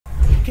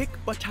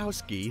Kick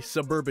Buttowski,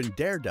 Suburban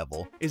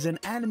Daredevil, is an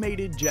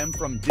animated gem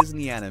from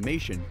Disney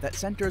Animation that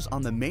centers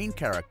on the main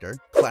character,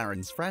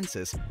 Clarence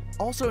Francis,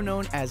 also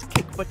known as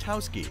Kick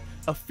Buttowski,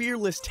 a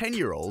fearless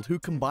 10-year-old who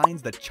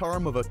combines the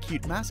charm of a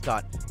cute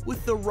mascot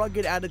with the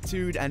rugged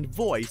attitude and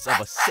voice of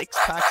a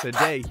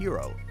six-packs-a-day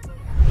hero.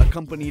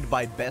 Accompanied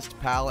by best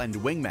pal and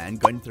wingman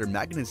Gunther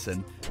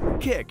Magnuson,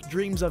 Kick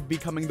dreams of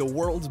becoming the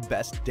world's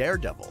best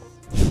daredevil.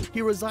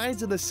 He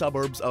resides in the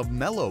suburbs of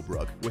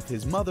Mellowbrook with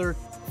his mother,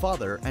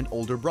 father, and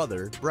older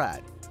brother,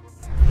 Brad.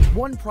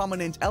 One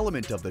prominent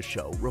element of the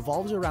show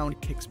revolves around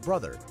Kick's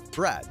brother,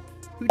 Brad,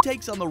 who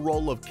takes on the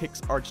role of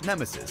Kick's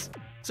arch-nemesis,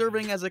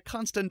 serving as a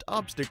constant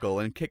obstacle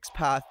in Kick's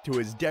path to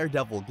his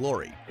daredevil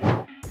glory.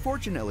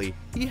 Fortunately,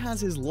 he has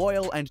his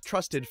loyal and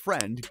trusted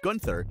friend,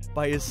 Gunther,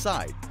 by his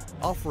side,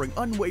 offering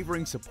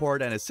unwavering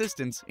support and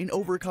assistance in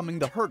overcoming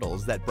the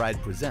hurdles that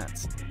Brad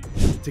presents.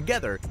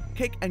 Together,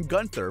 Kick and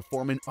Gunther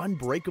form an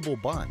unbreakable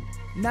bond,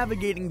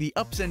 navigating the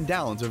ups and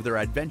downs of their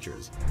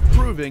adventures,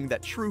 proving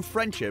that true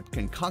friendship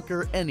can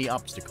conquer any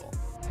obstacle.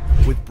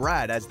 With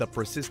Brad as the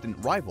persistent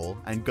rival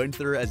and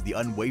Gunther as the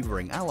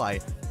unwavering ally,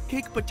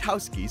 Kick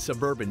Buttowski,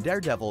 Suburban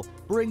Daredevil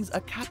brings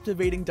a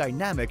captivating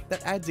dynamic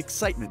that adds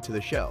excitement to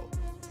the show.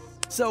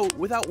 So,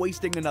 without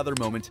wasting another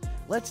moment,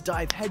 let's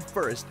dive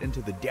headfirst into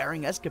the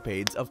daring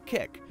escapades of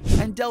Kick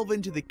and delve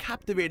into the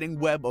captivating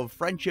web of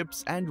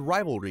friendships and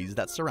rivalries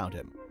that surround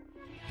him.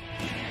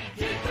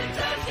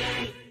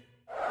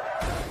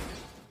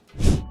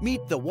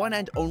 Meet the one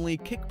and only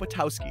Kick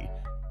Buttowski,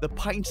 the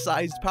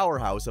pint-sized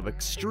powerhouse of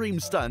extreme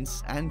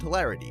stunts and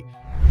hilarity.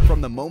 From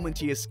the moment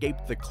he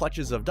escaped the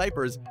clutches of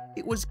diapers,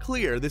 it was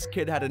clear this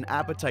kid had an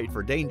appetite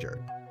for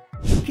danger.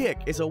 Kick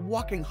is a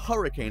walking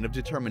hurricane of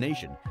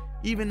determination,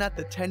 even at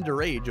the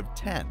tender age of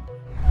 10.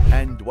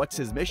 And what's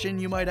his mission,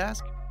 you might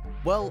ask?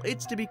 Well,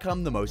 it's to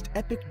become the most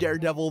epic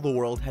daredevil the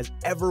world has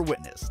ever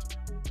witnessed.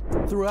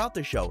 Throughout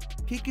the show,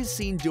 Kick is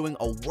seen doing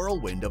a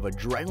whirlwind of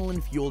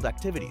adrenaline-fueled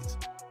activities.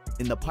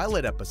 In the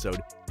pilot episode,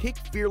 Kick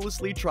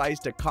fearlessly tries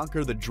to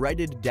conquer the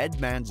dreaded Dead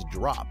Man's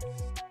Drop.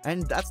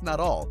 And that's not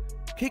all.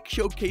 Kick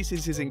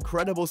showcases his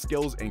incredible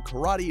skills in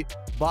karate,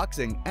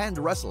 boxing, and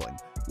wrestling,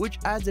 which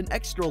adds an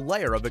extra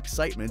layer of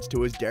excitement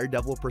to his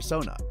daredevil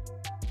persona.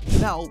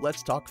 Now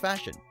let's talk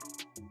fashion.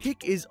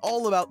 Kick is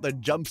all about the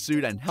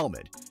jumpsuit and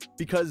helmet,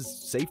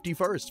 because safety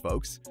first,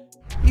 folks.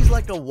 He's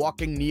like a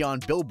walking neon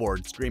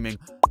billboard screaming,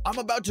 "I'm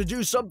about to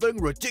do something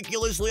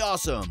ridiculously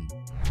awesome!"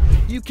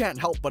 You can't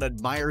help but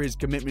admire his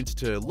commitment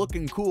to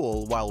looking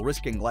cool while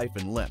risking life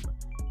and limb.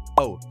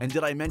 Oh, and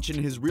did I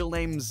mention his real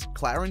name's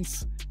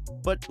Clarence?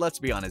 But let's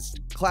be honest,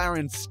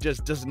 Clarence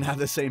just doesn't have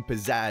the same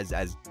pizzazz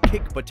as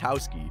Kick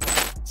Buttowski.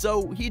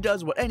 So he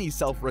does what any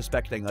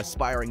self-respecting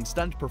aspiring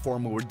stunt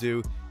performer would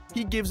do.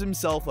 He gives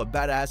himself a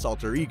badass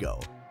alter ego.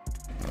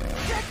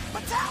 Kick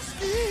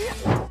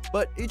Buttowski!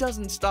 But it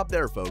doesn't stop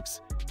there,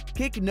 folks.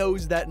 Kick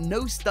knows that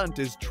no stunt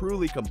is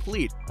truly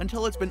complete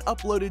until it's been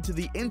uploaded to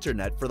the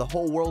internet for the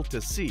whole world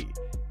to see.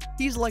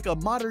 He's like a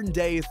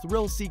modern-day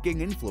thrill-seeking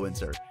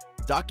influencer,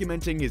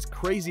 documenting his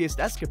craziest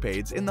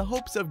escapades in the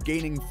hopes of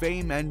gaining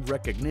fame and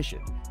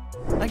recognition.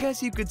 I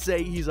guess you could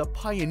say he's a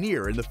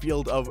pioneer in the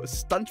field of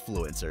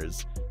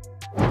stuntfluencers.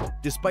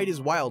 Despite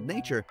his wild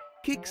nature,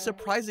 Kick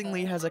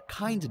surprisingly has a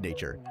kind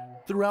nature.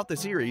 Throughout the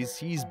series,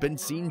 he's been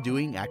seen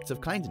doing acts of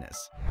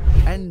kindness.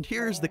 And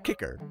here's the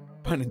kicker,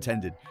 pun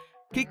intended.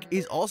 Kick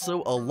is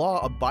also a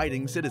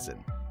law-abiding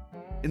citizen.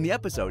 In the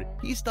episode,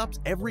 he stops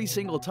every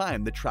single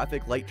time the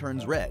traffic light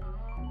turns red.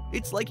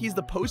 It's like he's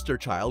the poster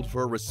child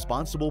for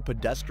responsible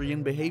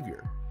pedestrian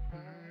behavior.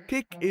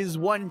 Kick is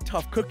one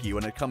tough cookie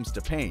when it comes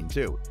to pain,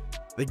 too.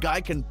 The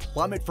guy can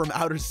plummet from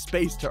outer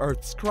space to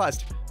Earth's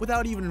crust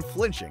without even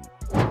flinching.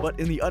 But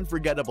in the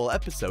unforgettable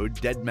episode,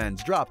 Dead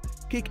Man's Drop,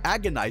 Kick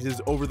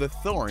agonizes over the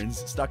thorns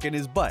stuck in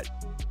his butt.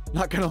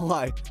 Not gonna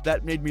lie,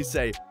 that made me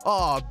say,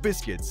 "Aw,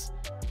 biscuits."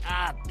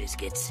 Ah,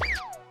 biscuits.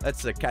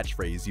 That's a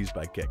catchphrase used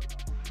by Kick.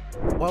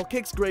 While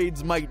Kick's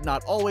grades might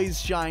not always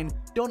shine,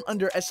 don't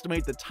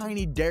underestimate the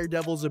tiny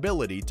daredevil's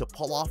ability to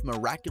pull off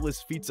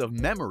miraculous feats of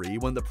memory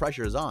when the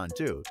pressure's on,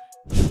 too.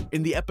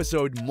 In the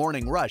episode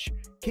Morning Rush,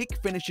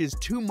 Kick finishes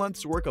 2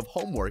 months' work of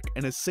homework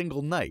in a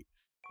single night.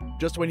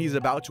 Just when he's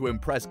about to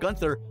impress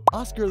Gunther,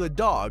 Oscar the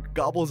dog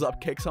gobbles up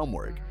Kick's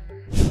homework.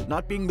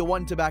 Not being the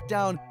one to back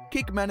down,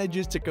 Kick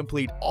manages to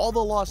complete all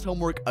the lost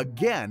homework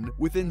again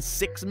within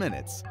 6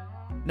 minutes.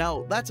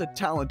 Now, that's a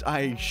talent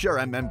I sure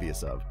am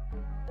envious of.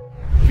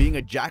 Being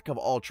a jack of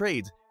all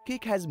trades,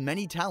 Kick has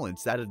many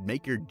talents that'd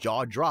make your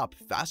jaw drop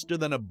faster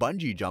than a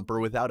bungee jumper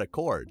without a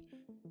cord.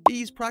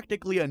 He's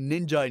practically a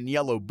ninja in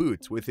yellow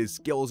boots with his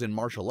skills in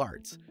martial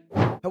arts.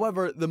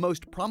 However, the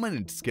most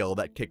prominent skill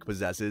that Kick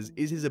possesses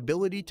is his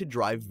ability to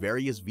drive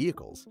various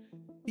vehicles.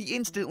 He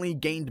instantly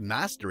gained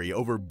mastery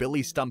over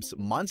Billy Stump's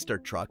monster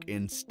truck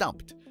in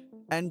Stumped.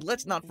 And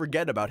let's not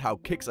forget about how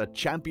Kick's a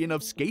champion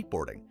of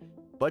skateboarding.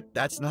 But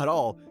that's not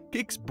all.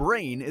 Kick's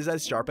brain is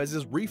as sharp as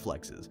his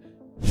reflexes.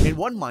 In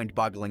one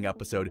mind-boggling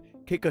episode,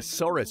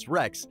 Kickosaurus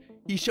Rex,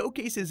 he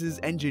showcases his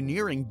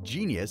engineering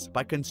genius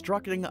by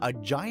constructing a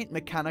giant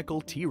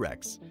mechanical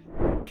T-Rex.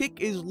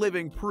 Kick is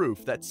living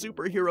proof that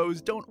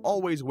superheroes don't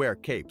always wear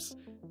capes.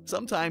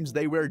 Sometimes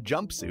they wear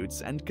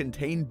jumpsuits and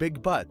contain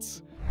big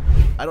butts.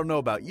 I don't know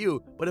about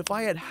you, but if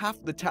I had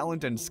half the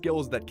talent and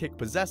skills that Kick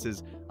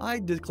possesses,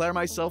 I'd declare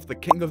myself the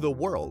king of the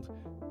world.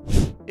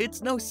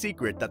 It's no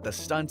secret that the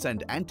stunts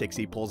and antics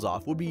he pulls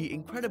off would be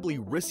incredibly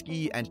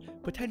risky and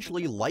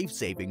potentially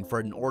life-saving for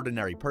an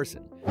ordinary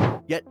person.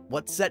 Yet,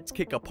 what sets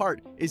Kick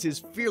apart is his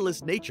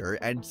fearless nature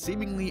and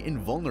seemingly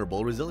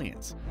invulnerable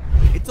resilience.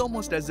 It's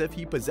almost as if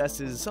he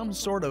possesses some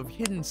sort of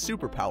hidden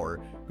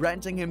superpower,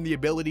 granting him the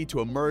ability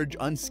to emerge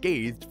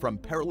unscathed from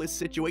perilous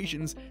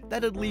situations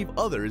that'd leave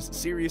others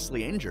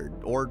seriously injured,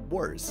 or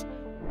worse.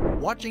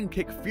 Watching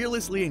Kick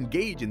fearlessly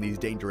engage in these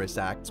dangerous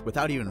acts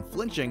without even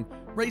flinching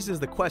raises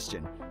the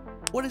question,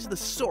 what is the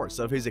source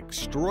of his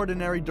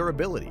extraordinary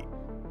durability?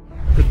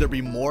 Could there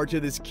be more to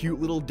this cute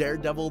little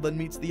daredevil than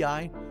meets the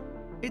eye?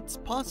 It's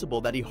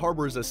possible that he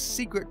harbors a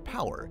secret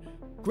power,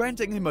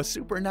 granting him a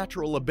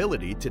supernatural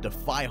ability to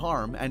defy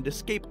harm and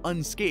escape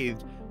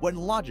unscathed when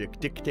logic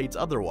dictates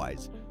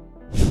otherwise.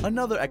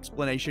 Another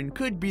explanation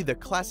could be the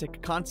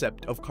classic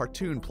concept of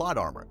cartoon plot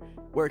armor,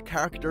 where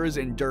characters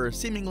endure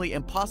seemingly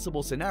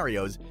impossible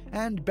scenarios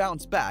and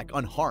bounce back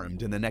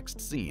unharmed in the next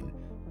scene.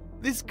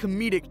 This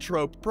comedic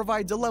trope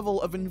provides a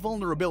level of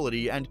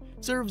invulnerability and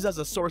serves as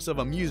a source of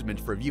amusement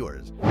for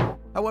viewers.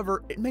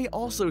 However, it may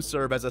also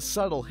serve as a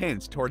subtle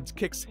hint towards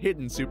Kick's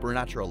hidden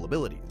supernatural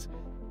abilities.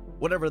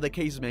 Whatever the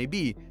case may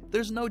be,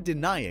 there's no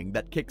denying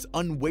that Kick's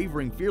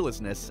unwavering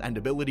fearlessness and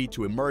ability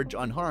to emerge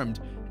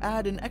unharmed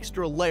add an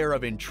extra layer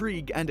of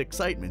intrigue and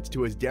excitement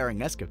to his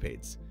daring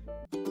escapades.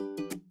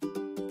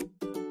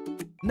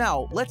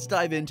 Now, let's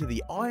dive into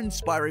the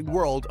awe-inspiring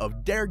world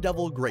of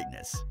Daredevil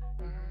greatness.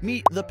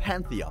 Meet the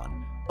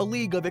Pantheon, a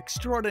league of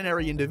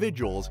extraordinary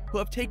individuals who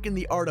have taken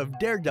the art of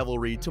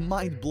daredevilry to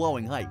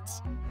mind-blowing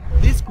heights.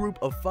 This group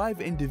of 5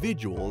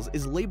 individuals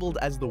is labeled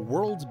as the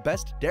world's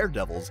best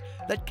daredevils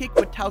that Kick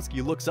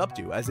Buttowski looks up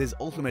to as his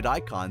ultimate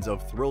icons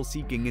of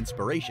thrill-seeking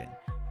inspiration.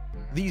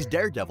 These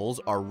daredevils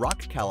are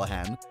Rock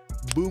Callahan,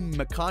 Boom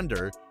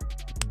McConder,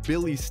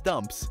 Billy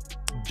Stumps,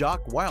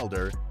 Jock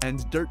Wilder,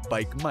 and Dirt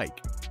Bike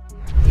Mike.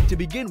 To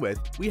begin with,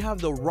 we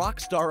have the rock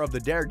star of the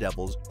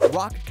daredevils,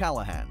 Rock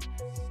Callahan.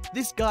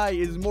 This guy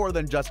is more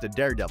than just a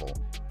daredevil.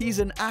 He's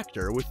an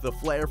actor with the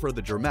flair for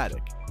the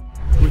dramatic.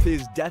 With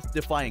his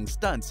death-defying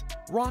stunts,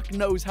 Rock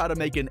knows how to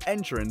make an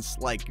entrance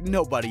like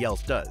nobody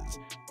else does.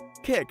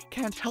 Kick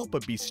can't help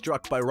but be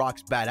struck by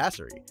Rock's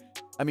badassery.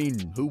 I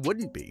mean, who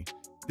wouldn't be?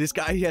 This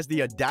guy has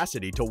the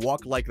audacity to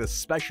walk like the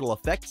special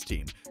effects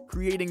team,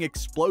 creating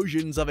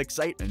explosions of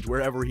excitement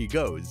wherever he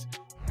goes.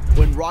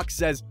 When Rock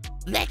says,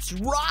 "Let's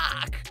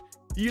rock!"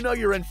 you know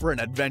you're in for an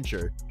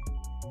adventure.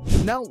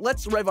 Now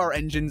let's rev our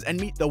engines and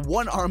meet the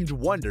one-armed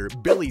wonder,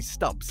 Billy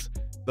Stumps,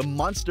 the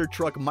monster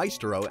truck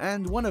maestro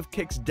and one of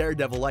Kick's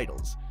daredevil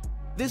idols.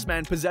 This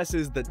man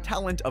possesses the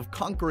talent of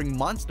conquering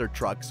monster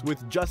trucks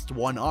with just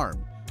one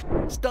arm.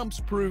 Stumps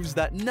proves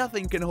that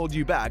nothing can hold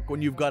you back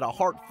when you've got a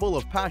heart full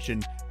of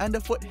passion and a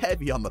foot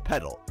heavy on the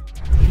pedal.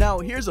 Now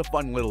here's a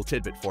fun little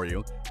tidbit for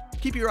you.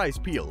 Keep your eyes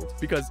peeled,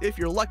 because if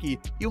you're lucky,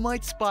 you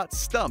might spot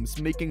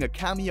Stumps making a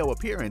cameo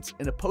appearance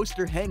in a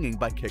poster hanging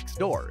by Kick's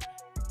door.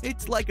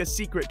 It's like a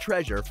secret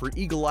treasure for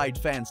eagle-eyed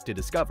fans to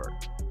discover.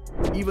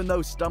 Even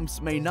though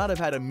Stumps may not have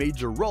had a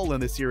major role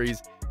in the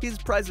series, his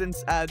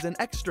presence adds an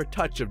extra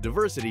touch of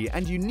diversity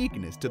and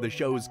uniqueness to the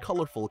show's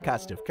colorful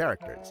cast of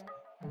characters.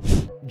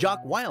 Jock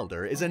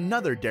Wilder is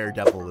another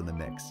daredevil in the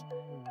mix.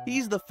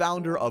 He's the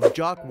founder of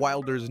Jock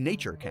Wilder's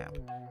Nature Camp.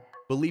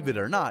 Believe it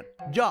or not,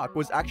 Jock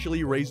was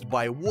actually raised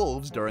by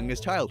wolves during his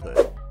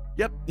childhood.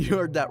 Yep, you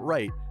heard that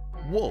right,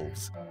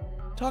 wolves.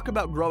 Talk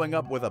about growing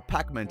up with a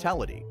pack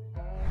mentality.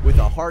 With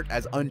a heart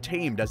as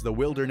untamed as the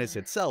wilderness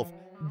itself,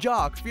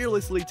 Jock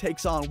fearlessly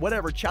takes on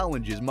whatever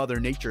challenges Mother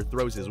Nature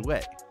throws his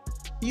way.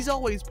 He's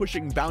always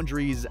pushing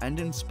boundaries and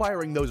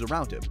inspiring those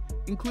around him,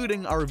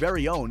 including our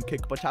very own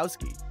Kick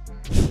Buttowski.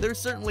 There's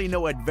certainly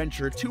no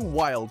adventure too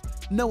wild,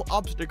 no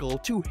obstacle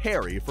too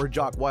hairy for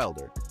Jock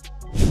Wilder.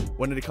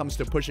 When it comes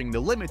to pushing the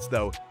limits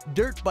though,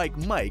 Dirt Bike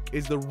Mike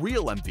is the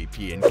real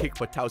MVP in Kick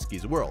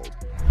Buttowski's world.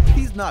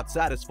 He's not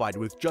satisfied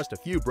with just a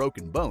few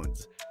broken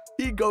bones.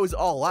 He goes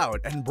all out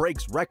and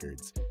breaks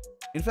records.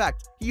 In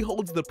fact, he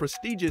holds the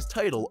prestigious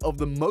title of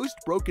the most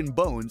broken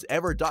bones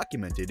ever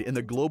documented in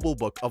the Global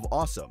Book of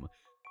Awesome.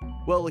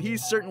 Well, he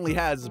certainly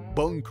has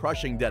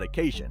bone-crushing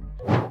dedication.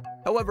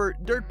 However,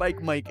 Dirt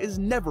Bike Mike is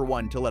never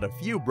one to let a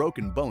few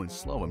broken bones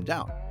slow him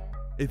down.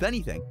 If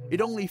anything,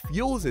 it only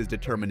fuels his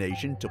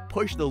determination to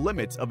push the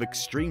limits of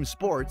extreme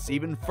sports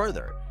even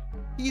further.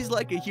 He's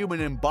like a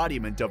human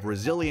embodiment of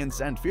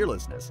resilience and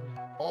fearlessness,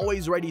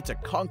 always ready to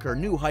conquer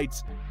new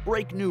heights,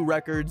 break new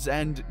records,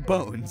 and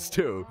bones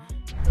too.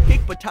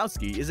 Kick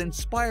Buttowski is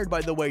inspired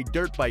by the way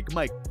Dirt Bike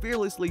Mike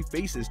fearlessly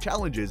faces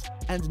challenges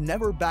and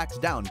never backs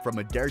down from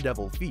a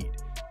daredevil feat.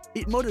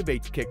 It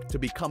motivates Kick to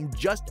become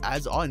just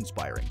as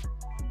awe-inspiring.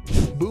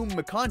 Boom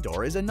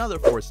McConder is another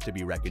force to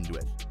be reckoned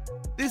with.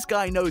 This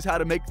guy knows how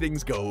to make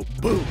things go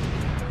boom,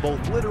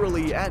 both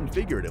literally and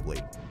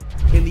figuratively.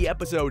 In the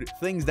episode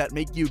Things That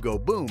Make You Go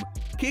Boom,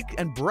 Kick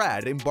and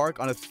Brad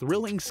embark on a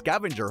thrilling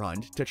scavenger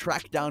hunt to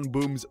track down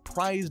Boom's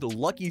prized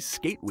lucky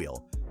skate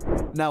wheel.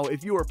 Now,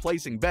 if you were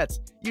placing bets,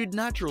 you'd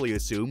naturally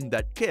assume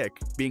that Kick,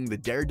 being the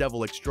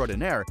daredevil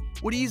extraordinaire,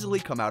 would easily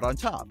come out on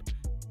top.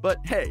 But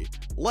hey,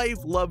 life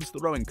loves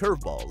throwing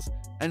curveballs,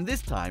 and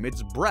this time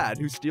it's Brad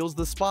who steals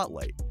the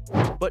spotlight.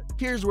 But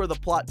here's where the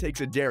plot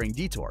takes a daring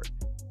detour.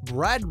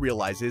 Brad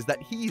realizes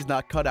that he's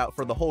not cut out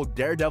for the whole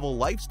daredevil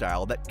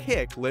lifestyle that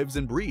Kick lives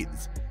and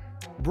breathes.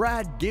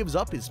 Brad gives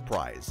up his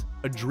prize,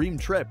 a dream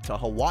trip to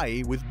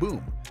Hawaii with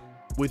Boom.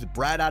 With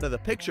Brad out of the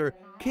picture,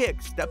 Kick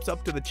steps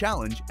up to the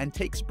challenge and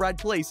takes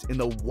Brad's place in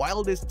the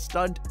wildest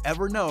stunt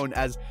ever known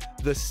as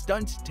the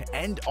stunt to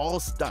end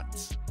all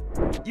stunts.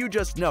 You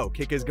just know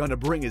Kick is gonna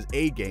bring his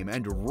A-game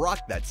and rock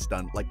that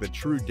stunt like the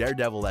true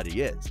daredevil that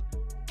he is.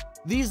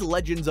 These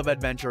legends of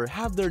adventure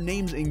have their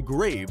names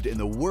engraved in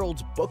the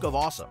world's book of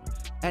awesome,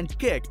 and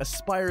Kick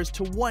aspires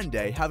to one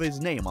day have his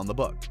name on the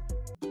book.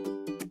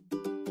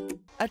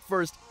 At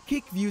first,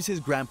 Kick views his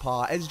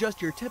grandpa as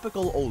just your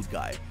typical old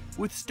guy,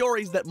 with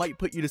stories that might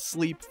put you to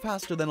sleep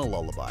faster than a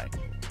lullaby.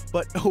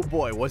 But oh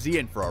boy, was he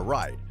in for a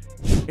ride.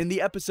 In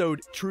the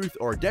episode Truth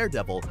or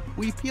Daredevil,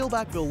 we peel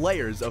back the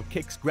layers of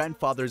Kick's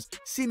grandfather's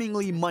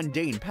seemingly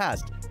mundane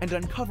past and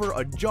uncover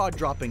a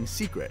jaw-dropping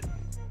secret.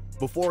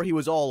 Before he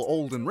was all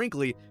old and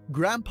wrinkly,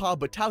 Grandpa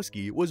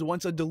Buttowski was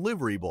once a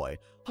delivery boy,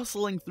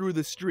 hustling through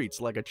the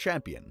streets like a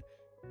champion.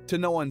 To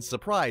no one's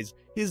surprise,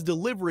 his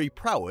delivery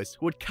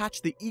prowess would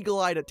catch the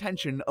eagle-eyed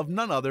attention of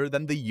none other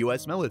than the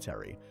US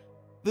military.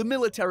 The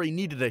military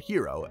needed a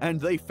hero,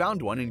 and they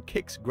found one in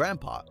Kick's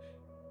grandpa.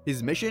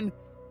 His mission?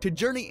 To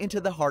journey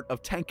into the heart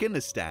of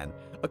Tankinistan,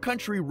 a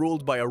country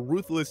ruled by a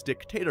ruthless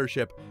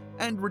dictatorship,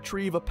 and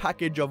retrieve a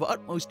package of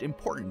utmost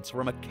importance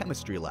from a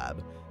chemistry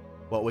lab.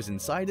 What was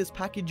inside his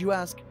package, you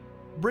ask?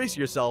 Brace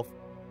yourself.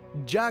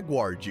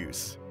 Jaguar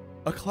juice,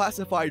 a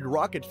classified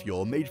rocket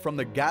fuel made from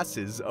the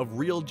gases of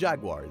real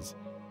jaguars.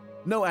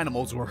 No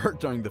animals were hurt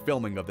during the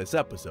filming of this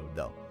episode,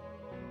 though.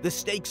 The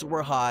stakes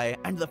were high,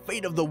 and the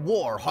fate of the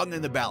war hung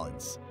in the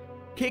balance.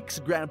 Kick's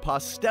grandpa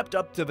stepped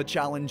up to the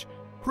challenge,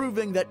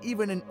 proving that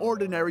even an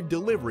ordinary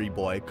delivery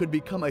boy could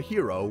become a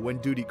hero when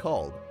duty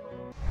called.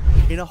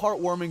 In a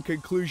heartwarming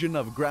conclusion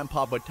of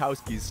Grandpa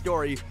Buttowski's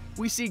story,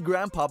 we see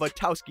Grandpa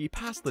Buttowski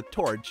pass the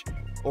torch,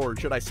 or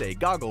should I say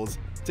goggles,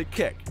 to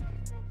Kick.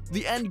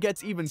 The end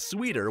gets even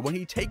sweeter when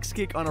he takes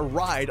Kick on a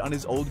ride on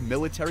his old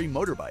military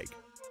motorbike.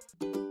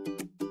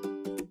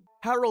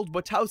 Harold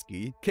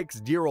Buttowski, Kick's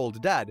dear old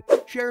dad,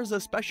 shares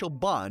a special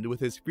bond with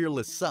his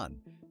fearless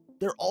son.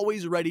 They're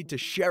always ready to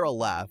share a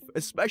laugh,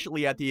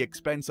 especially at the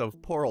expense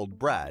of poor old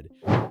Brad.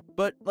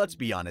 But let's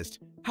be honest,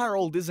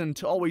 Harold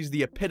isn't always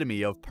the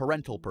epitome of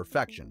parental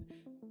perfection.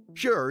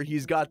 Sure,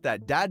 he's got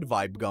that dad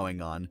vibe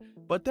going on,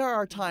 but there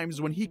are times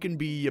when he can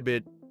be a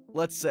bit,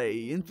 let's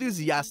say,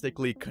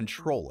 enthusiastically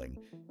controlling.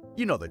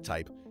 You know the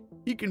type.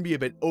 He can be a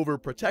bit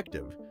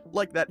overprotective,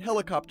 like that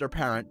helicopter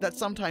parent that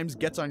sometimes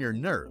gets on your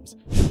nerves.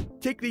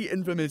 Take the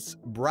infamous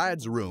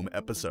Brad's Room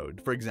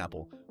episode, for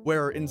example,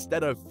 where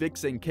instead of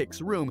fixing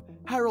Kick's room,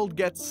 Harold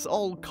gets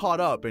all caught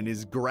up in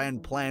his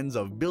grand plans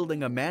of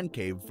building a man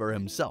cave for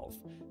himself.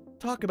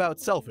 Talk about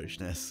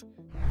selfishness.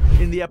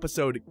 In the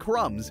episode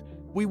Crumbs,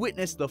 we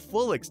witness the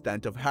full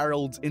extent of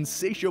Harold's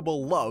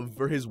insatiable love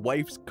for his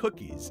wife's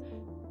cookies.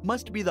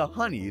 Must be the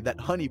honey that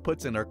Honey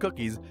puts in her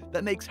cookies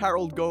that makes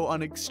Harold go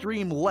on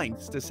extreme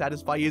lengths to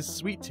satisfy his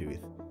sweet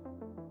tooth.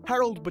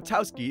 Harold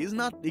Buttowski is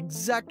not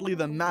exactly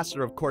the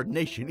master of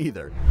coordination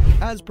either,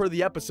 as per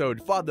the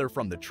episode Father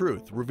from the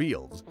Truth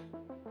reveals.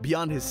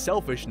 Beyond his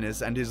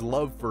selfishness and his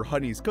love for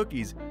Honey's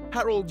cookies,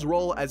 Harold's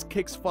role as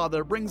Kick's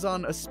father brings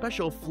on a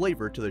special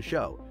flavor to the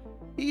show.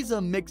 He's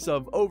a mix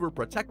of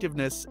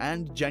overprotectiveness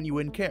and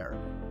genuine care,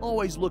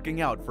 always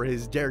looking out for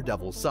his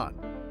daredevil son.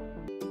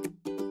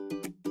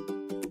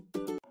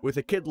 With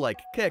a kid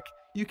like Kick,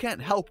 you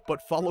can't help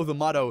but follow the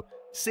motto,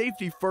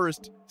 safety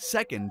first,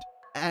 second,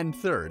 and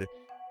third.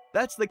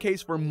 That's the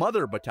case for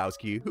Mother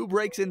Buttowski, who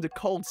breaks into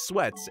cold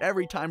sweats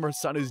every time her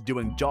son is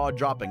doing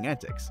jaw-dropping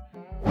antics.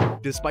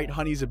 Despite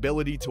Honey's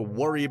ability to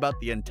worry about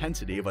the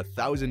intensity of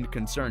 1,000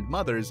 concerned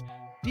mothers,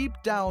 deep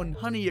down,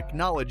 Honey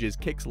acknowledges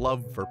Kick's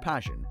love for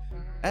passion.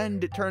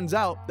 And it turns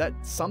out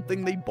that's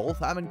something they both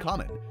have in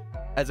common.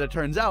 As it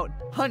turns out,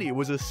 Honey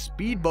was a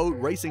speedboat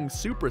racing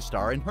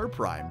superstar in her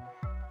prime.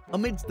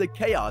 Amidst the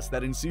chaos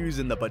that ensues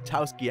in the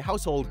Buttowski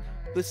household,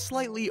 the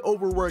slightly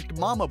overworked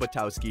Mama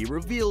Buttowski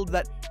revealed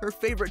that her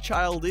favorite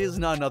child is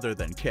none other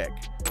than Kick.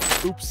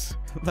 Oops,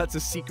 that's a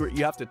secret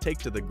you have to take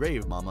to the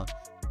grave, Mama.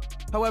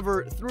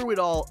 However, through it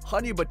all,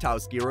 Honey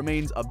Buttowski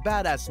remains a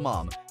badass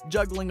mom,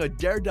 juggling a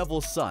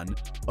daredevil son,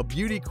 a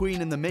beauty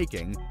queen in the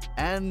making,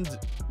 and,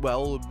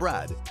 well,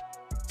 Brad.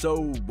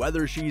 So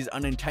whether she's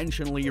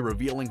unintentionally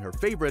revealing her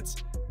favorites,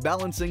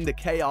 balancing the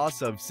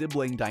chaos of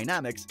sibling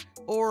dynamics,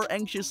 or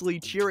anxiously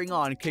cheering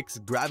on Kick's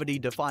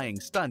gravity-defying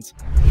stunts,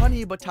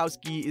 Honey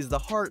Buttowski is the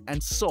heart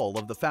and soul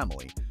of the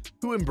family,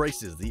 who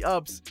embraces the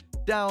ups,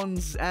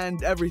 downs,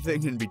 and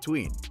everything in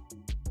between.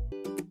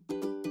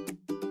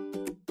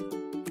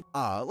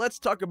 Let's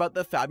talk about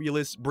the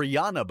fabulous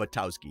Brianna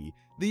Buttowski,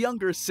 the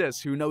younger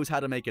sis who knows how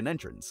to make an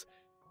entrance.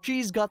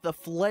 She's got the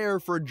flair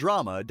for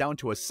drama down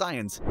to a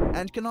science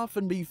and can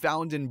often be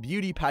found in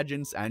beauty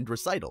pageants and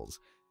recitals.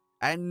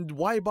 And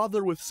why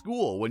bother with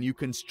school when you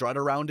can strut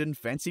around in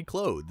fancy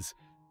clothes?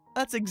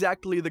 That's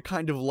exactly the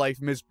kind of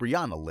life Miss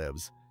Brianna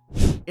lives.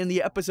 In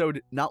the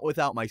episode Not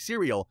Without My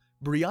Cereal,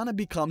 Brianna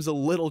becomes a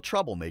little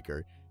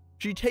troublemaker.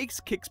 She takes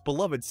Kik's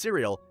beloved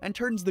cereal and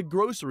turns the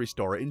grocery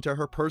store into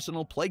her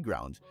personal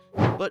playground.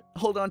 But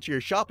hold on to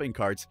your shopping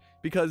carts,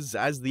 because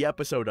as the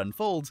episode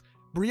unfolds,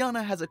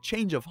 Brianna has a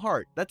change of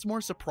heart that's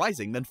more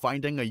surprising than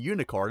finding a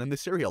unicorn in the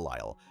cereal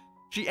aisle.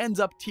 She ends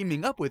up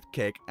teaming up with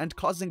Kik and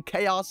causing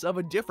chaos of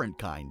a different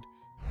kind.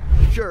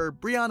 Sure,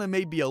 Brianna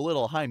may be a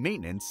little high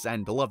maintenance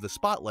and love the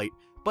spotlight,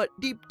 but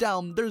deep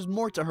down there's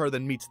more to her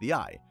than meets the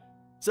eye.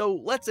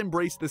 So let's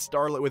embrace this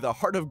starlet with a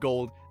heart of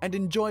gold and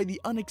enjoy the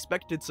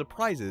unexpected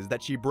surprises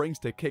that she brings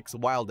to Kik's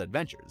wild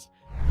adventures.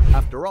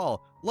 After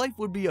all, life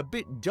would be a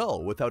bit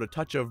dull without a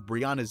touch of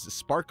Brianna's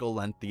sparkle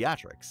and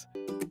theatrics.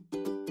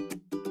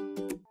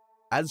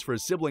 As for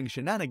sibling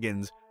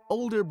shenanigans,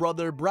 older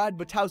brother Brad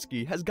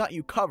Buttowski has got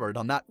you covered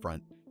on that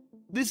front.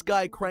 This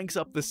guy cranks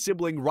up the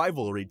sibling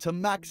rivalry to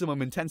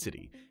maximum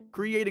intensity,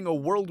 creating a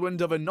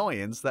whirlwind of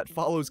annoyance that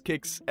follows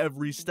Kik's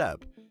every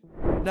step.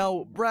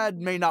 Now,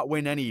 Brad may not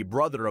win any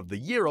Brother of the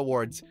Year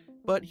awards,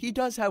 but he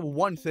does have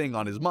one thing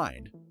on his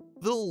mind: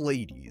 the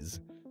ladies.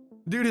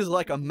 Dude is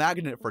like a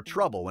magnet for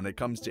trouble when it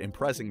comes to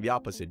impressing the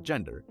opposite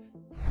gender.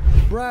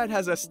 Brad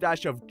has a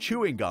stash of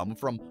chewing gum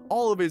from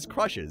all of his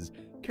crushes,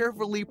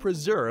 carefully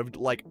preserved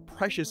like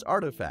precious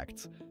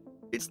artifacts.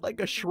 It's like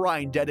a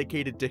shrine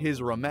dedicated to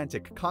his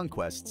romantic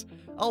conquests,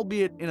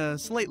 albeit in a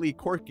slightly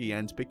quirky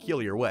and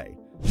peculiar way.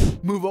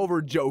 Move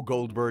over, Joe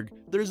Goldberg,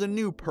 there's a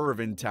new perv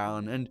in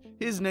town, and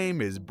his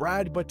name is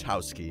Brad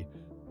Buttowski.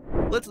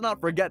 Let's not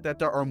forget that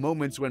there are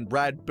moments when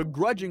Brad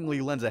begrudgingly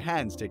lends a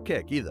hand to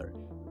Kik either.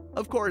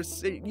 Of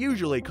course, it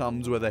usually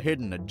comes with a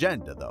hidden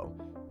agenda though.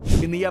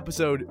 In the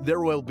episode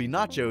There Will Be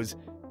Nachos,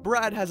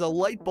 Brad has a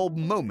lightbulb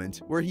moment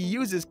where he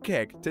uses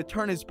Kik to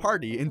turn his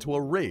party into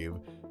a rave.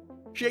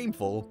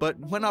 Shameful, but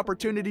when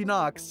opportunity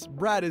knocks,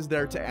 Brad is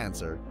there to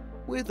answer.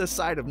 With a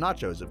side of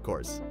nachos, of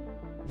course.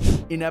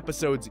 In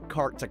episodes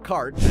Cart to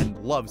Cart and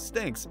Love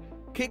Stinks,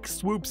 Kik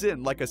swoops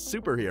in like a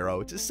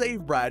superhero to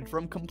save Brad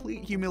from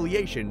complete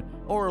humiliation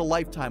or a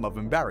lifetime of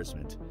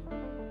embarrassment.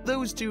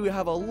 Those two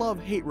have a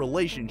love-hate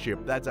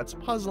relationship that's as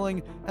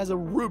puzzling as a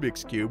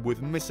Rubik's Cube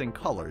with missing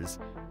colors.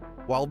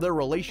 While their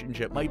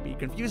relationship might be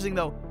confusing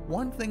though,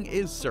 one thing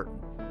is certain: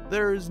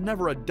 there's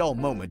never a dull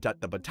moment at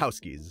the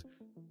Buttowskis.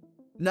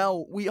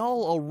 Now, we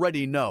all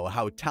already know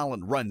how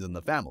talent runs in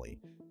the family.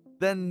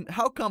 Then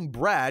how come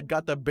Brad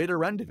got the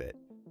bitter end of it?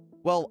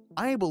 Well,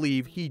 I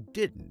believe he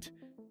didn't.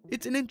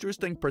 It's an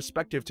interesting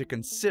perspective to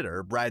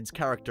consider Brad's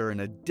character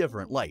in a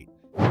different light.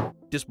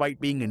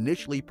 Despite being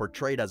initially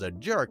portrayed as a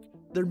jerk,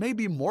 there may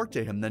be more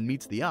to him than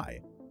meets the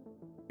eye.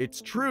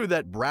 It's true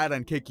that Brad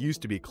and Kik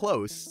used to be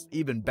close,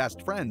 even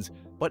best friends,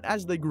 but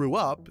as they grew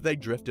up, they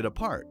drifted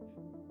apart.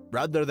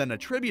 Rather than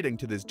attributing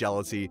to this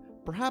jealousy,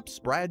 perhaps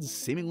Brad's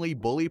seemingly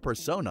bully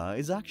persona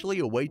is actually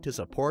a way to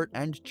support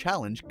and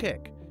challenge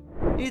Kik.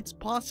 It's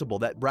possible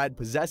that Brad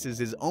possesses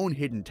his own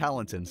hidden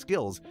talents and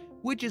skills,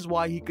 which is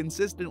why he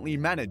consistently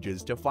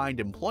manages to find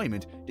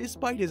employment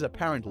despite his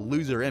apparent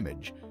loser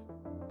image.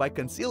 By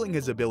concealing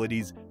his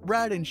abilities,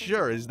 Brad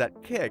ensures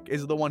that Kik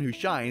is the one who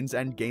shines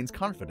and gains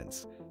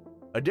confidence.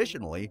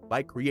 Additionally,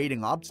 by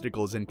creating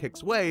obstacles in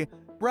Kik's way,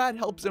 Brad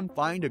helps him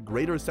find a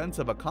greater sense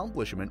of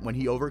accomplishment when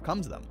he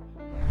overcomes them.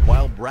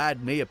 While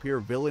Brad may appear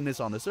villainous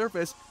on the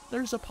surface,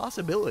 there's a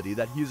possibility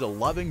that he's a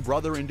loving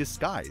brother in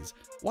disguise,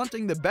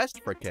 wanting the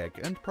best for Kik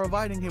and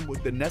providing him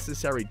with the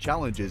necessary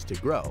challenges to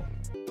grow.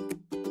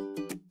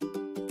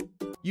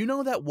 You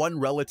know that one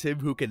relative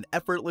who can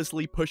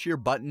effortlessly push your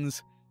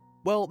buttons?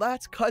 Well,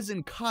 that's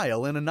Cousin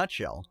Kyle in a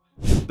nutshell.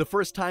 The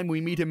first time we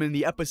meet him in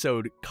the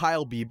episode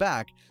Kyle Be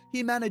Back,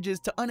 he manages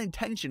to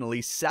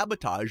unintentionally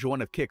sabotage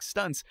one of Kik's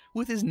stunts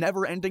with his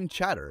never-ending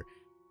chatter.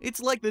 It's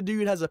like the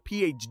dude has a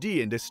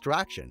PhD in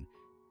distraction.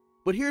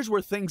 But here's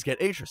where things get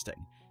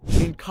interesting.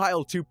 In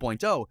Kyle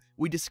 2.0,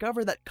 we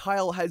discover that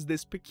Kyle has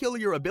this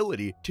peculiar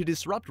ability to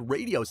disrupt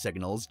radio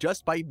signals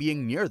just by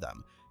being near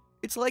them.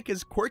 It's like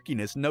his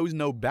quirkiness knows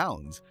no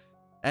bounds.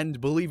 And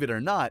believe it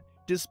or not,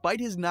 despite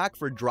his knack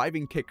for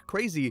driving Kik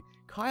crazy,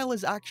 Kyle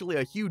is actually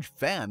a huge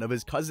fan of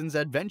his cousin's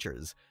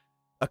adventures.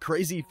 A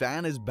crazy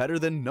fan is better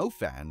than no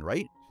fan,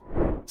 right?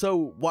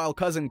 So while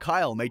Cousin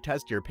Kyle may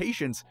test your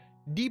patience,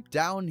 deep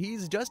down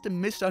he's just a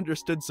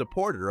misunderstood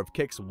supporter of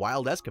Kik's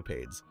wild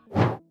escapades.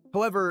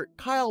 However,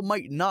 Kyle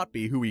might not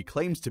be who he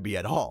claims to be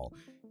at all.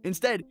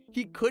 Instead,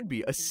 he could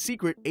be a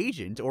secret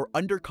agent or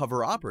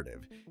undercover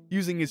operative,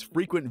 using his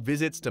frequent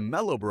visits to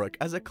Mellowbrook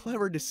as a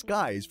clever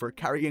disguise for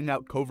carrying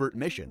out covert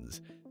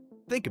missions.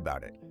 Think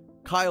about it.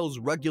 Kyle's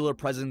regular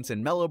presence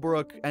in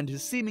Mellowbrook and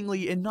his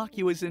seemingly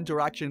innocuous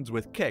interactions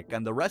with Kik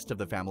and the rest of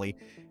the family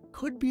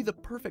could be the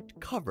perfect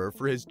cover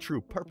for his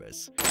true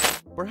purpose.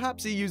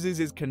 Perhaps he uses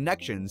his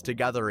connections to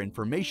gather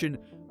information,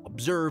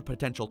 observe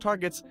potential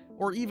targets,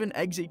 or even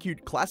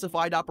execute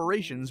classified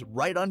operations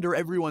right under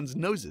everyone's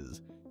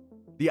noses.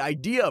 The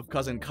idea of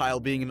Cousin Kyle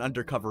being an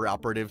undercover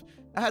operative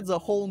adds a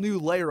whole new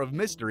layer of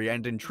mystery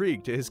and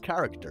intrigue to his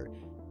character.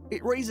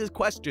 It raises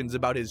questions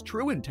about his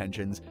true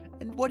intentions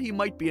and what he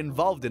might be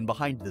involved in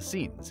behind the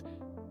scenes.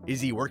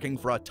 Is he working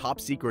for a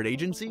top-secret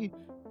agency?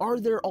 Are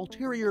there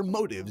ulterior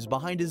motives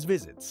behind his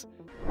visits?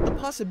 The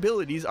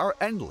possibilities are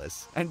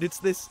endless, and it's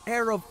this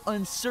air of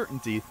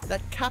uncertainty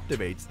that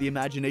captivates the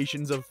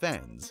imaginations of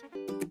fans.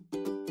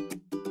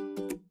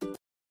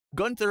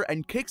 Gunther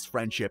and Kick's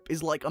friendship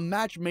is like a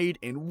match made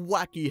in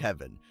wacky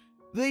heaven.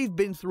 They've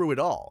been through it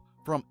all,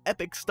 from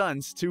epic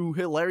stunts to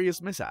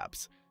hilarious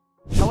mishaps.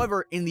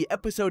 However, in the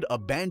episode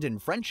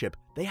Abandoned Friendship,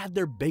 they had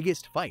their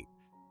biggest fight.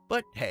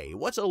 But hey,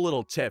 what's a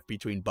little tiff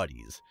between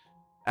buddies?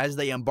 As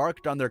they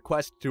embarked on their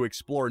quest to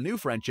explore new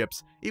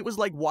friendships, it was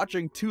like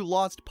watching two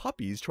lost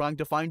puppies trying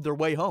to find their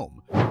way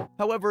home.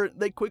 However,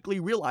 they quickly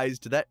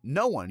realized that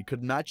no one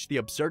could match the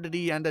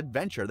absurdity and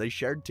adventure they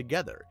shared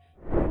together.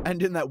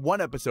 And in that one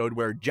episode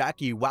where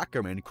Jackie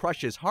Wackerman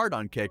crushes hard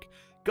on Kick,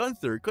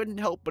 Gunther couldn't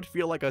help but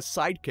feel like a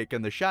sidekick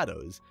in the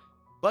shadows.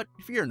 But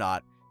fear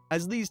not,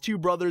 as these two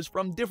brothers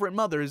from different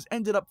mothers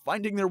ended up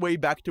finding their way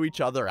back to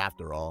each other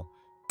after all.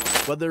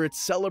 Whether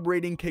it's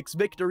celebrating Kick's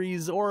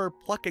victories or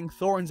plucking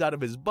thorns out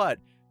of his butt,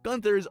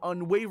 Gunther's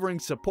unwavering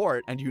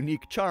support and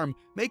unique charm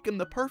make him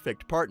the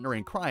perfect partner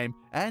in crime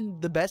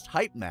and the best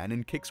hype man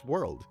in Kick's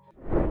world.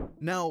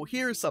 Now,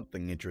 here's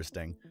something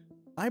interesting.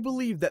 I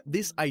believe that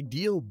this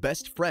ideal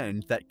best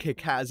friend that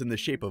Kick has in the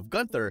shape of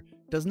Gunther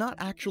does not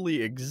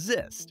actually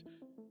exist.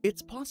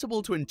 It's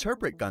possible to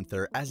interpret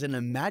Gunther as an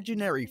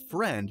imaginary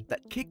friend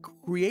that Kick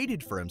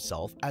created for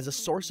himself as a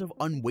source of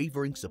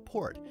unwavering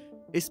support,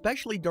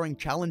 especially during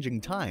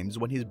challenging times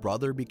when his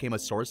brother became a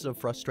source of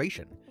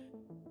frustration.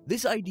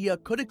 This idea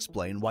could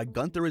explain why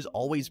Gunther is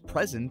always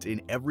present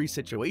in every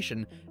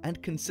situation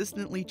and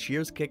consistently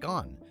cheers Kick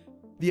on.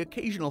 The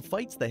occasional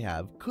fights they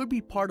have could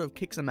be part of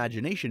Kick's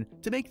imagination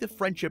to make the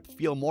friendship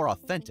feel more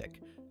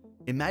authentic.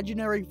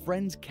 Imaginary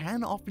friends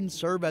can often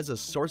serve as a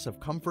source of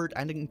comfort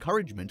and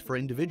encouragement for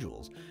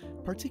individuals,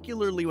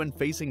 particularly when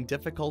facing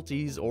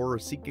difficulties or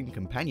seeking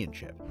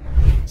companionship.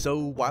 So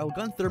while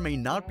Gunther may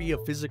not be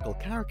a physical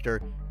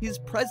character, his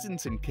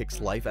presence in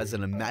Kick's life as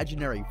an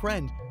imaginary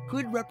friend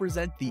could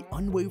represent the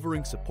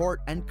unwavering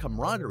support and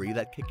camaraderie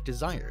that Kick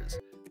desires.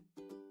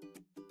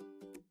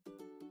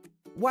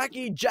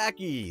 Wacky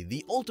Jackie,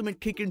 the ultimate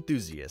Kick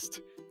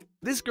enthusiast.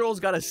 This girl's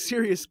got a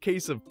serious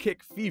case of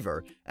Kick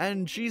fever,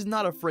 and she's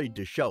not afraid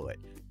to show it.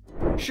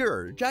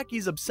 Sure,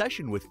 Jackie's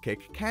obsession with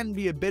Kick can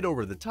be a bit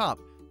over the top,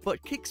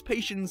 but Kick's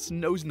patience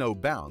knows no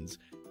bounds.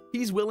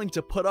 He's willing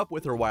to put up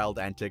with her wild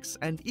antics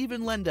and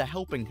even lend a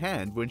helping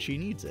hand when she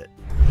needs it.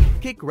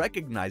 Kick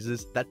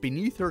recognizes that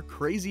beneath her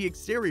crazy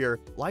exterior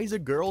lies a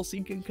girl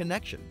seeking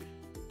connection.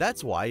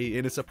 That's why,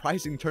 in a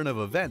surprising turn of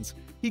events,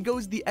 he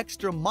goes the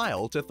extra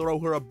mile to throw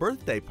her a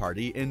birthday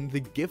party in The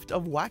Gift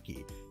of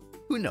Wacky.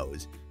 Who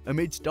knows,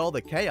 amidst all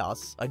the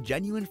chaos, a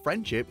genuine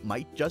friendship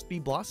might just be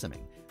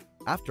blossoming.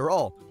 After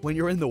all, when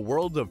you're in the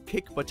world of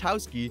Kick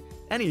Buttowski,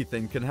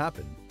 anything can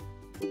happen.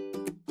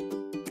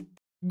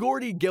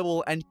 Gordy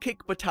Gibble and Kick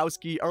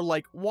Buttowski are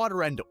like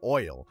water and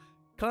oil,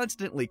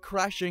 constantly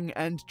crashing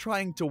and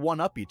trying to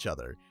one-up each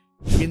other.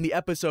 In the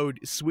episode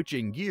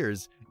Switching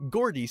Gears,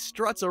 Gordy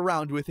struts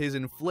around with his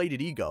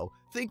inflated ego,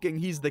 thinking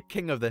he's the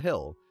king of the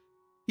hill.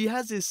 He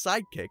has his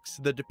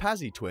sidekicks, the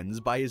DePazzi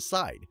twins, by his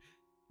side.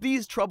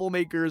 These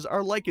troublemakers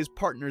are like his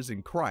partners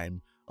in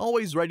crime,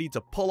 always ready to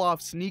pull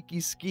off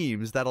sneaky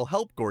schemes that'll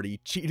help Gordy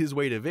cheat his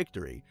way to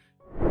victory.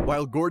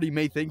 While Gordy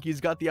may think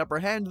he's got the upper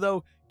hand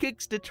though,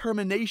 Kick's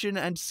determination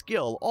and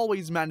skill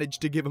always manage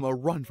to give him a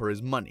run for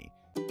his money.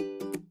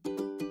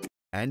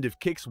 And if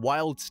Kick's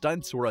wild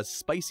stunts were a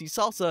spicy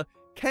salsa,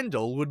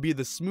 Kendall would be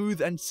the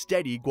smooth and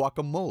steady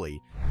guacamole.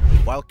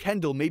 While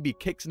Kendall may be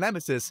Kick's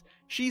nemesis,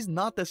 she's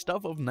not the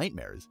stuff of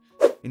nightmares.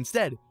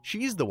 Instead,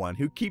 she's the one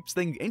who keeps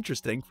things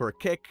interesting for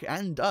Kick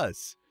and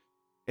us.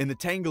 In the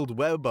tangled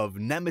web of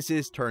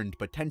nemesis turned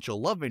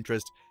potential love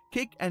interest,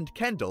 Kick and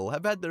Kendall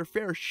have had their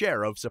fair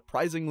share of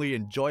surprisingly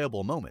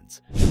enjoyable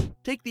moments.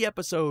 Take the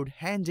episode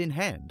Hand in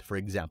Hand, for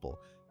example,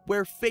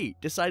 where fate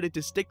decided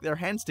to stick their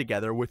hands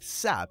together with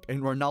sap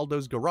in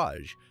Ronaldo's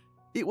garage.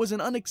 It was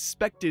an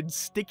unexpected,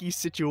 sticky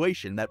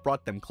situation that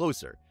brought them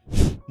closer.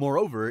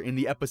 Moreover, in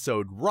the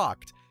episode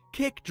Rocked,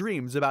 Kick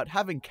dreams about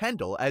having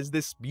Kendall as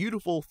this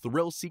beautiful,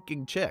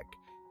 thrill-seeking chick.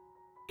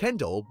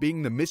 Kendall,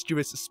 being the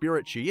mischievous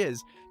spirit she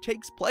is,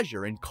 takes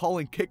pleasure in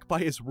calling Kick by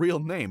his real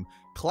name,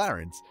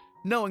 Clarence,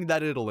 knowing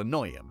that it'll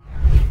annoy him.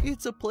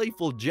 It's a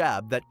playful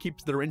jab that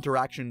keeps their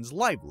interactions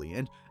lively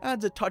and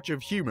adds a touch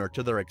of humor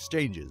to their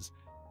exchanges.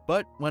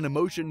 But when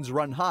emotions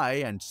run high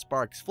and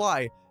sparks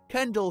fly,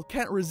 Kendall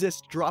can't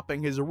resist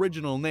dropping his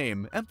original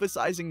name,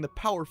 emphasizing the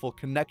powerful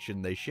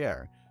connection they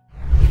share.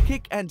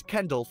 Kick and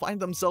Kendall find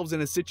themselves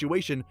in a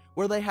situation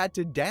where they had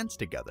to dance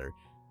together,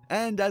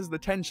 and as the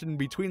tension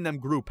between them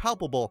grew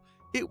palpable,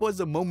 it was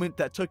a moment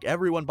that took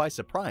everyone by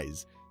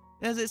surprise.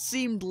 as it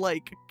seemed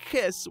like a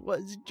kiss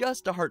was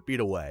just a heartbeat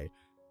away.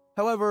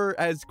 However,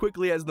 as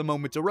quickly as the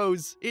moment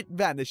arose, it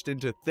vanished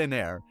into thin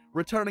air,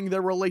 returning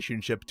their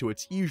relationship to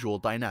its usual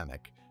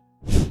dynamic.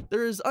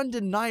 There is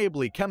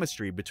undeniably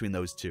chemistry between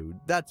those two,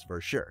 that's for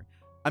sure.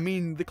 I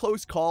mean, the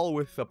close call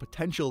with a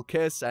potential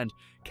kiss and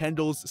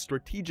Kendall's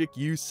strategic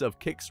use of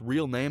Kik's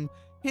real name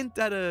hint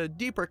at a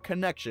deeper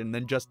connection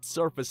than just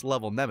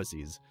surface-level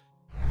nemesis.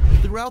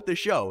 Throughout the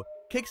show,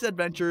 Kik's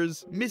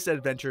adventures,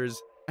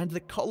 misadventures, and the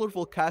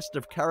colorful cast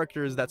of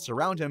characters that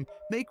surround him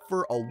make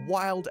for a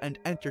wild and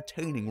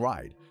entertaining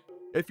ride.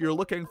 If you're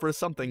looking for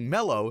something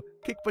mellow,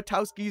 Kik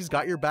Buttowski's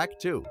got your back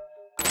too.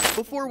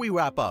 Before we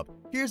wrap up,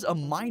 here's a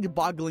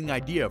mind-boggling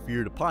idea for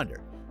you to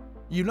ponder.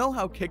 You know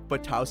how Kik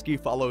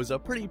Buttowski follows a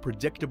pretty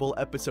predictable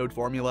episode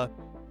formula?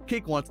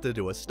 Kik wants to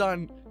do a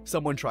stunt,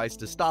 someone tries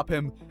to stop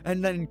him,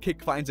 and then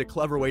Kik finds a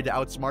clever way to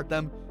outsmart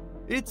them.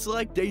 It's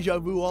like deja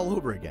vu all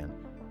over again.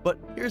 But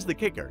here's the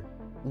kicker.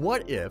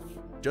 What if,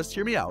 just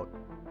hear me out,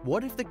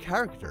 what if the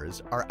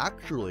characters are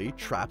actually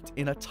trapped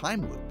in a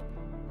time loop?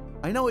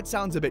 I know it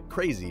sounds a bit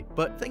crazy,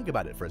 but think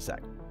about it for a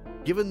sec.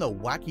 Given the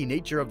wacky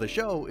nature of the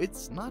show,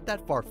 it's not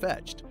that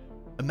far-fetched.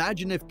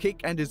 Imagine if Kik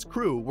and his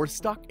crew were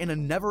stuck in a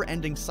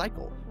never-ending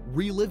cycle,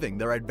 reliving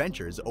their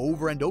adventures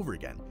over and over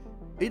again.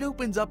 It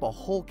opens up a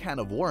whole can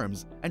of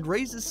worms and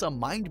raises some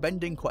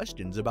mind-bending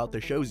questions about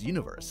the show's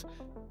universe.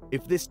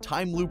 If this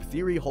time loop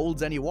theory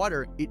holds any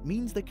water, it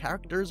means the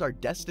characters are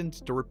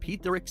destined to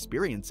repeat their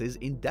experiences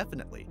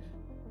indefinitely.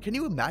 Can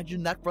you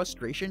imagine that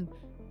frustration?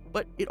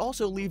 But it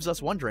also leaves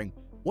us wondering,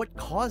 what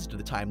caused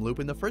the time loop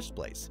in the first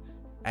place?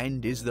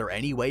 And is there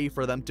any way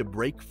for them to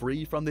break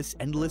free from this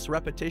endless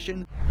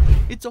repetition?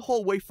 It's a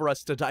whole way for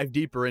us to dive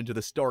deeper into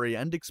the story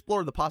and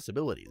explore the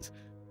possibilities.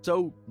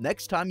 So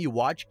next time you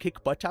watch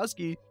Kik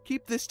Buttowski,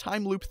 keep this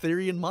time loop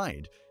theory in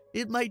mind.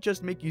 It might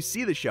just make you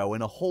see the show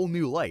in a whole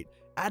new light,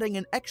 adding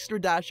an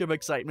extra dash of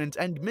excitement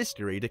and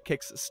mystery to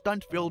Kik's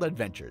stunt-filled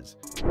adventures.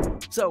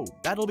 So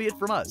that'll be it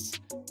from us.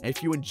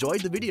 If you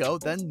enjoyed the video,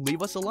 then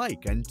leave us a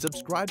like and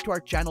subscribe to our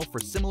channel for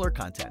similar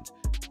content.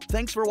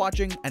 Thanks for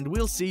watching, and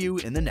we'll see you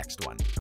in the next one.